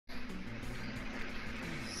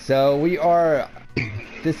So we are.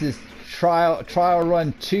 This is trial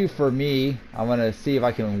run 2 for me. I'm gonna see if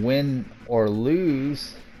I can win or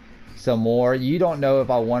lose some more. You don't know if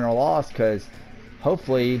I won or lost, because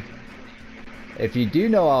hopefully, if you do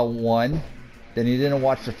know I won, then you didn't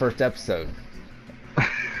watch the first episode.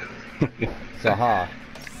 So ha.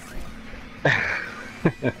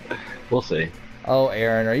 We'll see. Oh,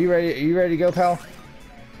 Aaron, are you ready? Are you ready to go, pal?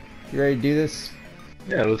 You ready to do this?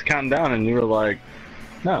 Yeah, it was counting down, and you were like,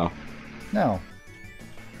 "No, no."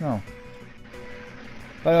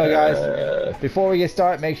 But anyway, guys, before we get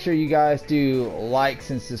started, make sure you guys do likes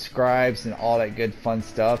and subscribes and all that good fun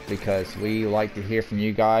stuff, because we like to hear from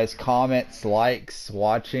you guys. Comments, likes,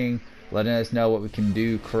 watching, letting us know what we can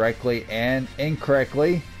do correctly and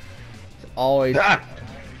incorrectly.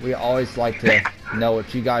 We always like to know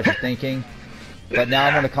what you guys are thinking. But now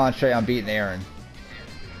I'm going to concentrate on beating Aaron.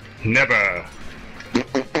 Never."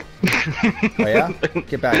 Oh yeah?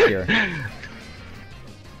 Get back here.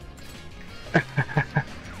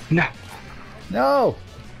 No. No!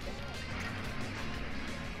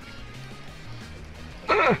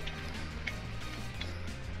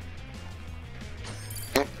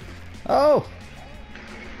 Oh! Oh,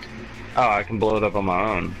 I can blow it up on my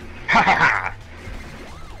own. Ha ha ha!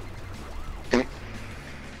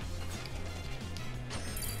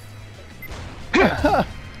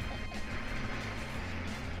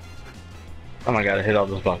 Oh my god, I hit all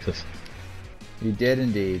those boxes. You did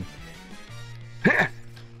indeed.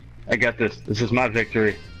 I got this. This is my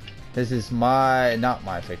victory. This is not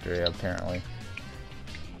my victory, apparently.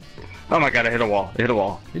 Oh my god, I hit a wall. I hit a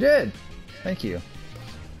wall. You did! Thank you.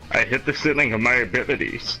 I hit the ceiling of my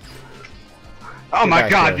abilities. Oh my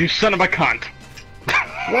god, you son of a cunt!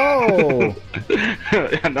 Whoa!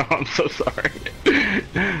 I know, I'm so sorry.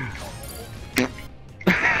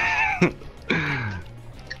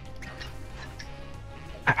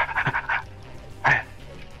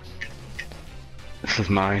 This is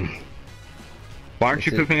mine. Why aren't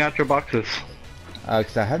you pooping out your boxes?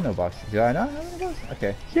 Because I had no boxes. Do I not have any boxes?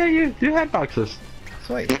 Okay. Yeah, you had boxes.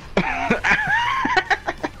 Sweet.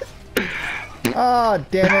 Oh,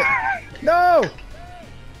 damn it. No!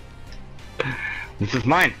 This is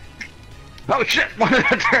mine. Oh shit! Why did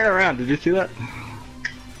I turn around? Did you see that?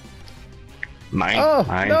 Mine. Oh,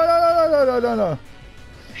 mine. no.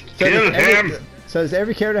 So Kill him! So does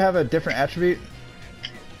every character have a different attribute?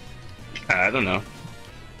 I don't know.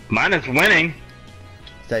 Mine is winning.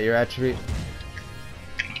 Is that your attribute?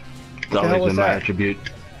 It's always been my that? attribute.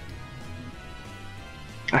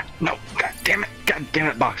 No! God damn it! God damn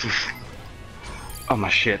it, boxes! Oh my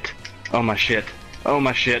shit! Oh my shit! Oh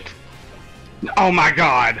my shit! Oh my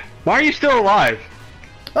god! Why are you still alive?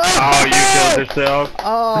 Oh, you killed yourself!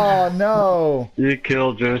 Oh no! You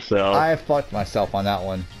killed yourself. I fucked myself on that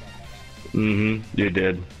one. Mm-hmm, you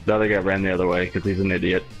did. The other guy ran the other way because he's an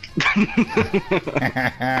idiot.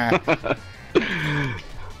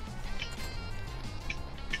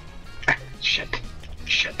 Shit.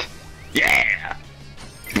 Shit. Yeah!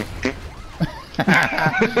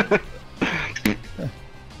 I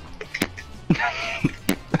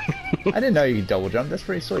didn't know you could double jump. That's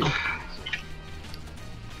pretty sweet.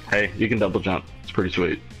 Hey, you can double jump. It's pretty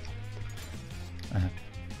sweet.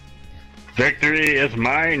 Victory is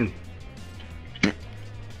mine!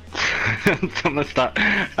 I'm gonna stop.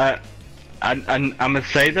 I'm gonna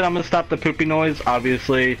say that I'm gonna stop the poopy noise.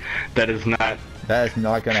 Obviously, that is not. That is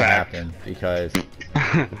not gonna fact. happen, because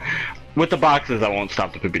With the boxes, I won't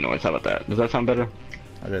stop the poopy noise. How about that? Does that sound better?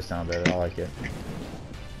 that does sound better. I like it.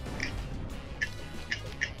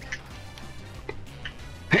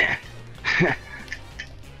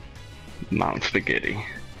 Mom spaghetti.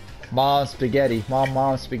 Mom spaghetti.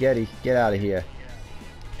 Mom spaghetti. Get out of here.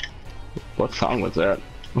 What song was that?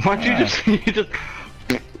 Why'd you just you just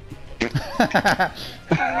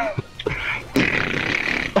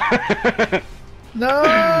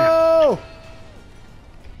No!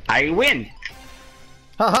 I win!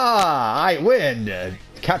 Haha! I win!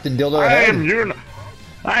 Captain Dildo I ahead.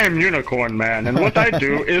 am Unicorn Man, and what I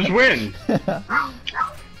do is win!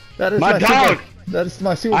 That is My dog! That is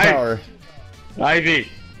my superpower. Ivy!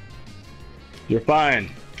 You're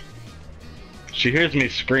fine. She hears me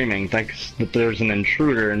screaming, thinks that there's an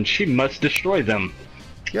intruder, and she must destroy them.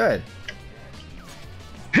 Good.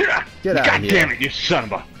 Get out God of here. damn it, you son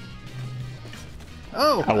of a...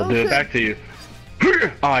 Oh! I will do it back to you.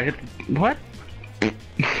 Oh, I hit... What?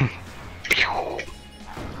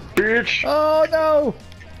 Bitch! Oh no!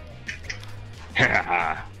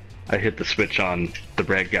 I hit the switch on the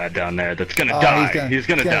red guy down there that's gonna die. He's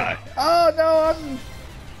gonna die. Oh no!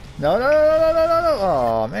 No!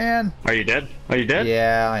 Oh man! Are you dead? Are you dead?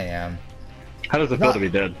 Yeah, I am. How does it feel to be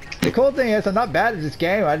dead? The cool thing is, I'm not bad at this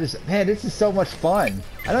game. Man, this is so much fun.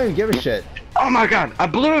 I don't even give a shit. Oh my god, I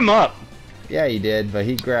blew him up! Yeah, you did, but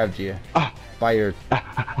he grabbed you by your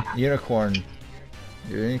unicorn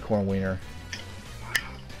wiener.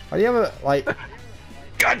 Why do you have a, like...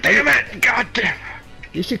 God damn it! God damn!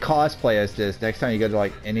 You should cosplay as this. Next time you go to,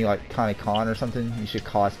 like, any, like, kind of con or something, you should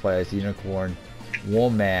cosplay as unicorn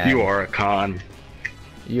woman. You are a con.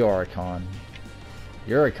 You are a con.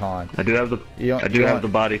 You're a con. I do have the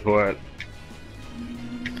body for it.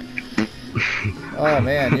 Oh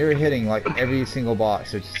man, you're hitting like every single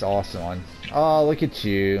box, which is awesome. Oh, look at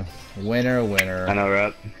you, winner, winner. I know,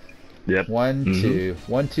 right? Yep. 1, 2,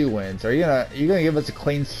 1, 2 wins. Are you gonna give us a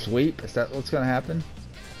clean sweep? Is that what's gonna happen?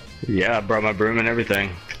 Yeah, I brought my broom and everything.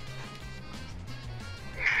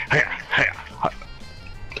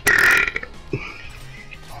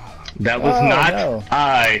 That was not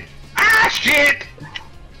I. Ah, shit!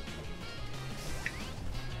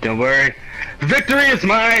 Don't worry, victory is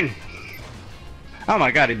mine. Oh my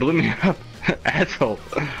god, he blew me up, asshole.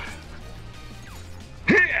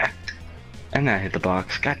 And then I hit the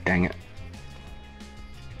box. God dang it.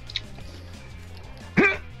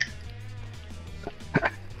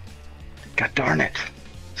 God darn it.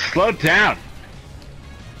 Slow down.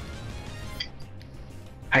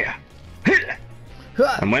 Hiya.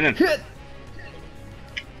 I'm winning.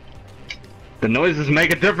 The noises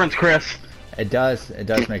make a difference, Chris. It does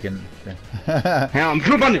make it. Hang on, I'm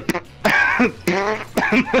poop on you.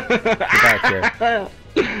 Back here.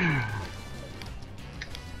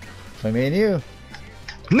 For me and you.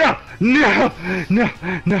 No! No! No!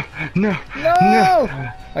 No! No! No!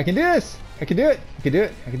 I can do this! I can do it! I can do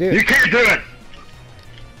it! I can do it! You can't do it!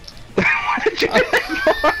 What did you do it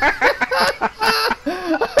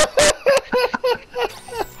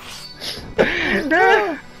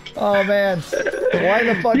for? Oh man. Why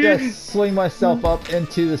the fuck did I swing myself up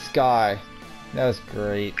into the sky? That was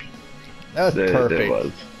great. That was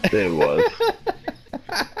perfect. It was.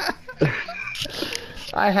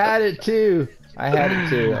 I had it too. I had it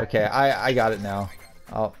too. Okay, I got it now.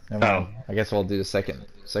 Oh, never mind. I guess we'll do the second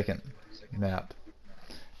map.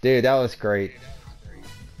 Dude, that was great.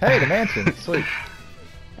 Hey, the mansion. Sweet.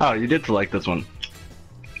 Oh, you did select this one.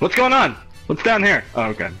 What's going on? What's down here? Oh,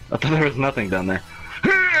 okay. I thought there was nothing down there.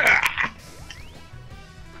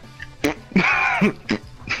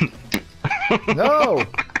 No!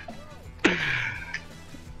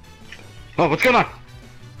 Oh, what's going on?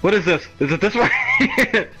 What is this? Is it this way?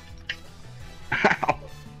 Ow.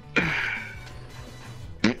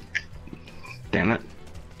 Damn it.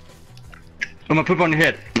 I'm gonna poop on your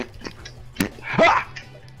head. Ah!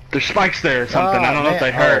 There's spikes there or something. I don't know if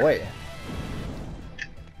they hurt. Oh, wait.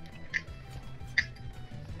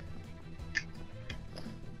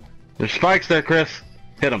 There's spikes there, Chris.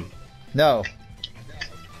 Hit them. No.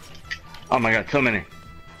 Oh my god, so many.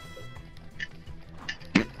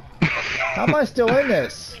 How am I still in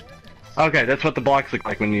this? Okay, that's what the blocks look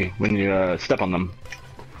like when you step on them.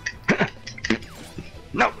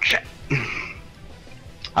 No shit.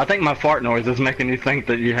 I think my fart noise is making you think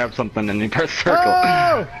that you have something and you press circle.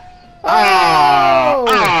 Oh! Ah! Oh!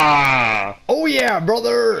 Ah! Oh yeah,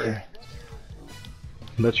 brother!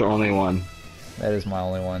 That's your only one. That is my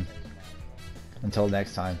only one. Until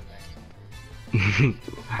next time.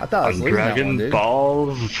 I thought I was losing that one, dude.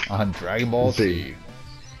 Balls. On Dragon Ball Z.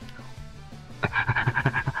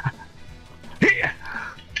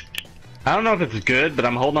 I don't know if it's good, but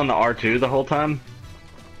I'm holding on to R2 the whole time.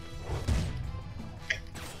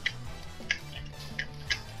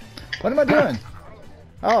 What am I doing?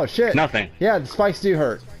 Oh shit. Nothing. Yeah, the spikes do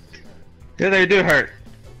hurt. Yeah, they do hurt.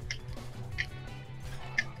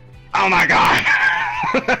 Oh my god!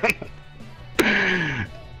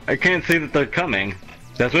 I can't see that they're coming.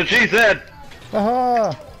 That's what she said!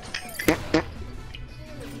 Aha!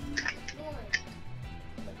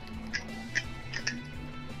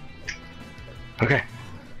 Okay.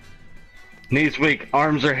 Knees weak,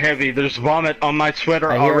 arms are heavy, there's vomit on my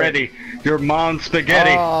sweater already. Your mom's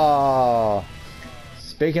spaghetti. Oh.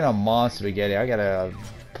 Speaking of mom spaghetti, I gotta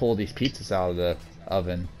pull these pizzas out of the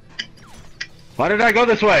oven. Why did I go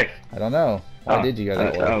this way? I don't know. Why did you go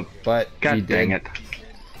that way? But God you did. dang it.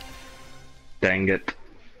 Dang it.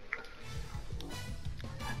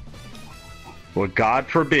 Well, God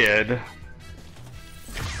forbid.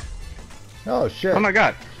 Oh shit. Oh my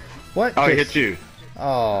god. What? Oh, he hit you.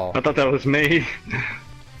 Oh. I thought that was me.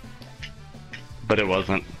 But it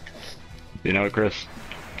wasn't. You know it, Chris?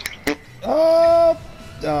 Oh!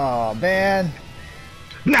 Oh, man.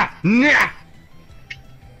 Nah! Nah!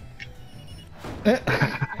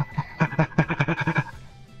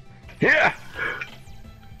 Yeah!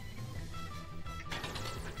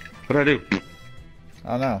 What'd I do?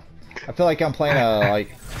 I don't know. I feel like I'm playing a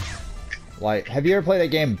like. Have you ever played that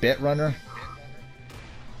game BitRunner?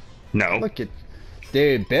 No. Look at,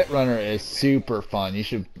 dude, BitRunner is super fun. You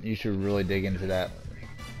should really dig into that.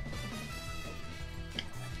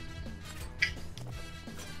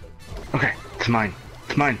 Okay, it's mine.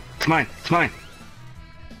 It's mine. It's mine. It's mine.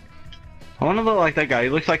 I want to look like that guy. He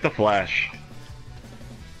looks like the Flash.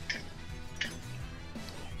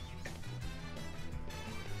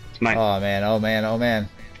 It's mine. Oh man, oh man, oh man.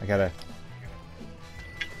 I gotta.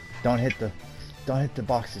 Don't hit the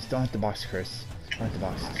boxes. Don't hit the boxes, Chris. Don't hit the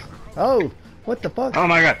boxes. Oh, what the fuck? Oh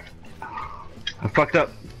my god. I fucked up.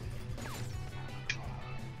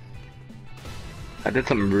 I did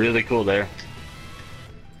something really cool there.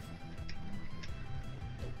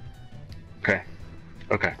 Okay.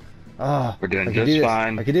 Okay. Ah, We're doing just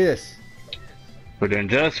fine. I can do this. We're doing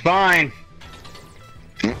just fine.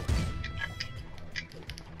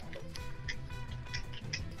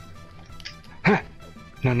 Huh.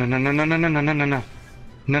 No, no, no, no, no, no, no, no, no, no, no.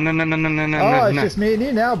 No, no, no, no, no, no, no, Oh, it's no. just me and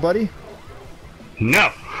you now, buddy.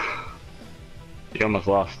 No! You almost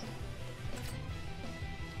lost.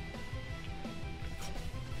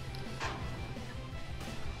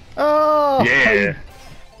 Oh! Yeah!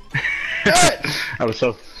 Good. I was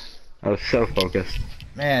so focused.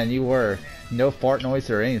 Man, you were. No fart noise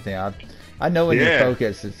or anything. I know when you're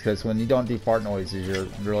focused. It's because when you don't do fart noises, you're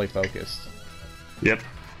really focused. Yep.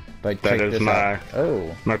 But That check is this my out.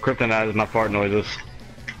 Oh. my kryptonite is my fart noises.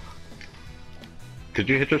 Did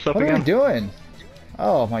you hit yourself What again? are we doing?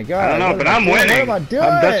 Oh my god. I don't know, what but am I I'm doing? winning. What am I doing?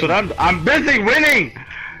 That's what I'm busy winning.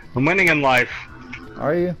 I'm winning in life.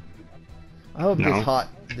 Are you? I hope No.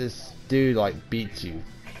 this dude like beats you.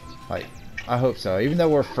 Like, I hope so. Even though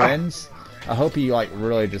we're friends, I hope he like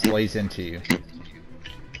really just lays into you.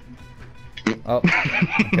 Oh,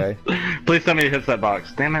 okay. Please tell me he hits that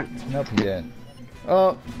box. Damn it. Nope, he didn't.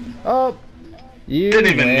 Oh, oh, you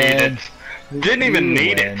Didn't even win. need it. Didn't even You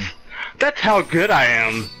need win. it. That's how good I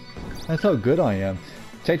am. That's how good I am.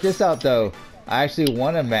 Check this out though. I actually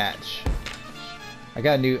won a match. I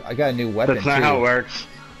got a new weapon. That's not too. how it works.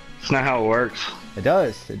 It's not how it works. It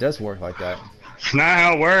does. It does work like that. It's not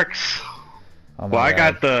how it works. Oh my Well, I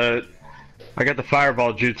God. got the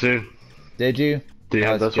fireball jutsu. Did you? Do you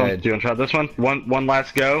have That's this one? good. Do you want to try this one? One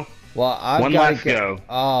last go. Well, I've One gotta last go.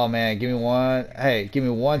 Oh man, give me one. Hey, give me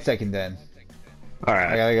 1 second then. All I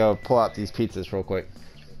right. gotta go pull out these pizzas real quick.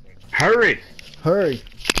 Hurry. Hurry.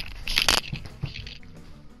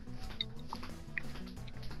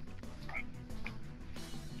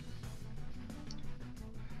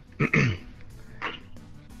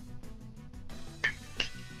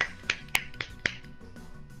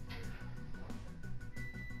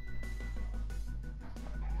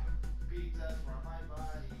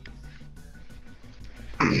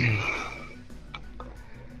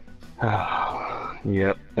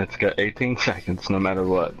 Yep, it's got 18 seconds no matter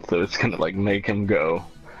what, so it's gonna like make him go.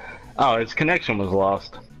 Oh, his connection was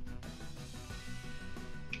lost.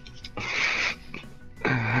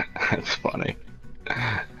 That's funny.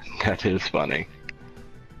 That is funny.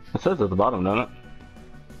 It says at the bottom, doesn't it?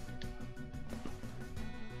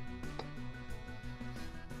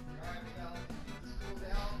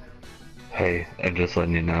 Hey, I'm just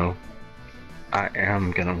letting you know, I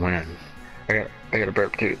am gonna win. I got a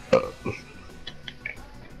burp too.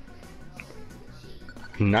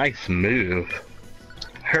 Nice move.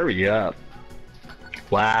 Hurry up.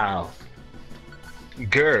 Wow.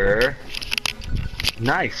 Grr.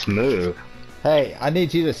 Nice move. Hey, I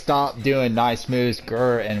need you to stop doing nice moves,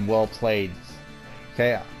 grr, and well played.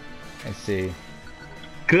 Okay, let's see.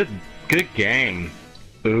 Good game.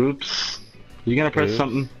 Oops. You gonna press Oops.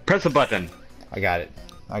 something? Press a button. I got it.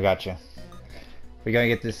 I got you. We're gonna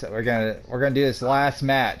get this. We're gonna do this last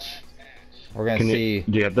match. We're gonna see.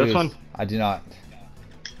 Do you have this who's- one? I do not.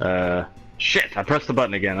 Shit, I pressed the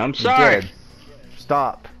button again. I'm You sorry. did.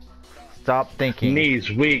 Stop. Stop thinking.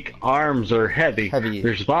 Knees weak, arms are heavy. Heavy.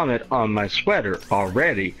 There's vomit on my sweater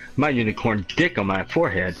already. My unicorn dick on my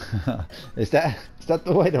forehead. Is that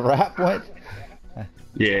the way the rap went?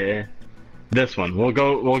 Yeah. This one. We'll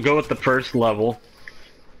go with the first level.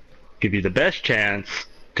 Give you the best chance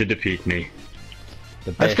to defeat me.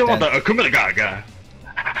 The I best still want the dance- Akuma Gaga.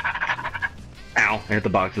 Ow, I hit the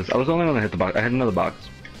boxes. I was the only one that hit the box. I had another box.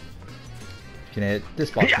 Can I hit this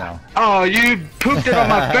box Yeah. now? Oh, you pooped it on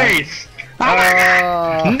my face. Oh my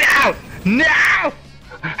god. No!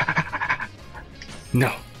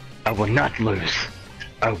 No! I will not lose.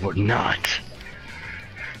 I will not.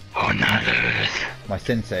 I will not lose. My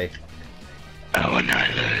sensei. I will not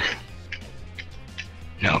lose.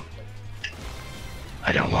 Nope.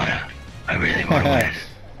 I don't wanna. I really wanna win.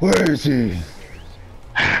 Where is he?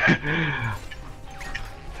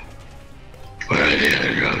 Where are the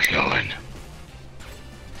other drugs going?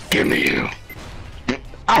 Give me you.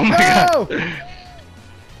 Oh my No! god!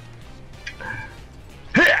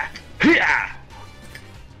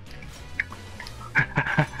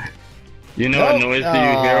 You know what noise do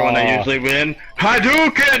you hear when I usually win?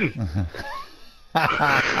 Hadouken!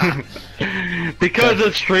 Because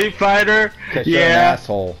it's Street Fighter? You're an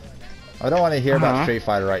asshole. I don't want to hear about Street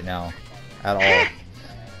Fighter right now. At all.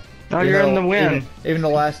 Oh, you're in the win. Even the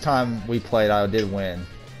last time we played, I did win.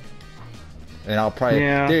 And I'll probably...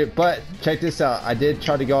 Yeah. Dude, but check this out. I did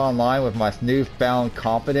try to go online with my newfound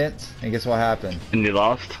confidence, and guess what happened? And you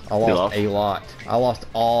lost? I lost a lot. I lost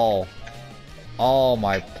all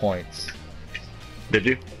my points. Did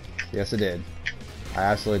you? Yes, I did. I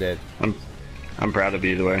absolutely did. I'm proud of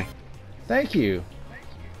you either way. Thank you.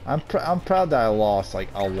 I'm proud that I lost like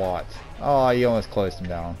a lot. Oh, you almost closed him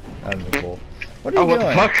down. That'd be cool. What are you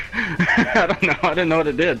doing? What the fuck? I don't know. I didn't know what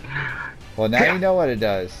it did. Well, now you know what it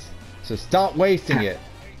does. So stop wasting it.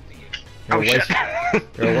 You're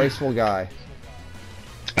a wasteful guy.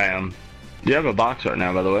 I am. You have a box right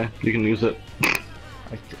now, by the way. You can use it.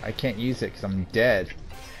 I can't use it because I'm dead.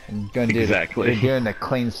 I'm gonna do exactly. You're doing a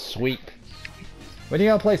clean sweep. When are you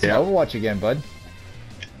gonna play some Overwatch again, bud?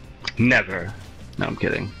 Never. No, I'm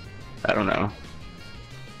kidding. I don't know.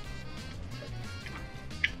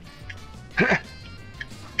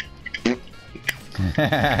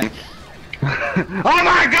 Oh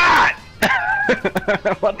my god!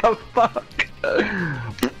 What the fuck?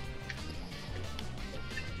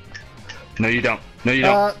 No, you don't. No, you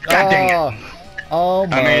don't. God dang it.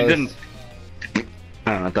 Almost. I mean, it didn't.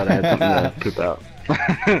 I don't know, I thought I had something to poop out.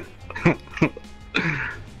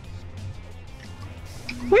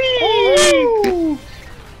 Whee!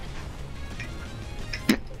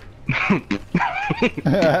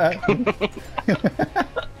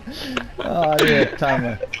 Oh yeah, time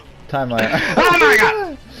my. Oh my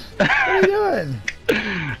god! What are you doing?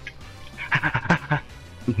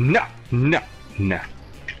 No, no, no.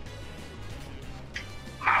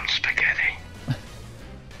 Mom spaghetti.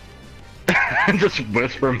 Just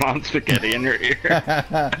whisper Mom spaghetti in your ear.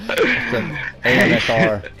 It's an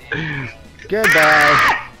AMSR.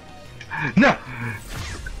 Goodbye. No!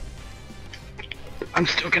 I'm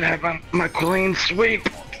still gonna have my clean sweep.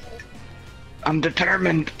 I'm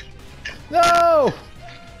determined. No!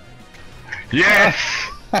 Yes!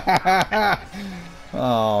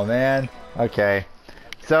 Oh man. Okay.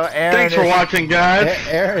 So Aaron. Thanks for watching, guys.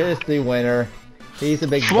 Aaron is the winner. He's a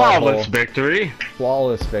big flawless victory.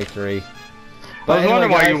 Flawless victory. I was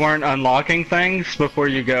wondering why you weren't unlocking things before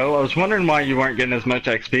you go. I was wondering why you weren't getting as much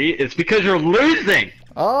XP. It's because you're losing.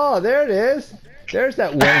 Oh, there it is. There's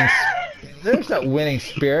that winning. There's that winning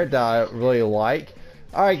spirit that I really like.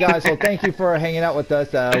 All right, guys. Well, thank you for hanging out with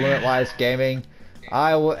us at Limit Lives Gaming.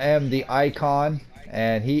 I am the icon,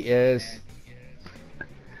 and he is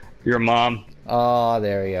your mom. Oh,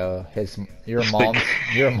 there you go. Your mom's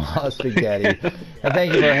spaghetti. And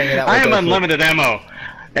thank you for hanging out with us. I am unlimited ammo,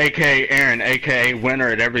 aka Aaron, aka winner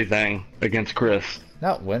at everything against Chris.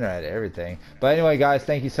 Not winner at everything. But anyway, guys,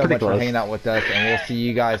 thank you so much for hanging out with us, and we'll see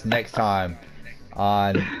you guys next time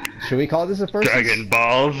on, should we call this a first? Dragon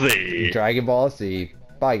Ball Z. Dragon Ball Z.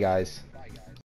 Bye, guys.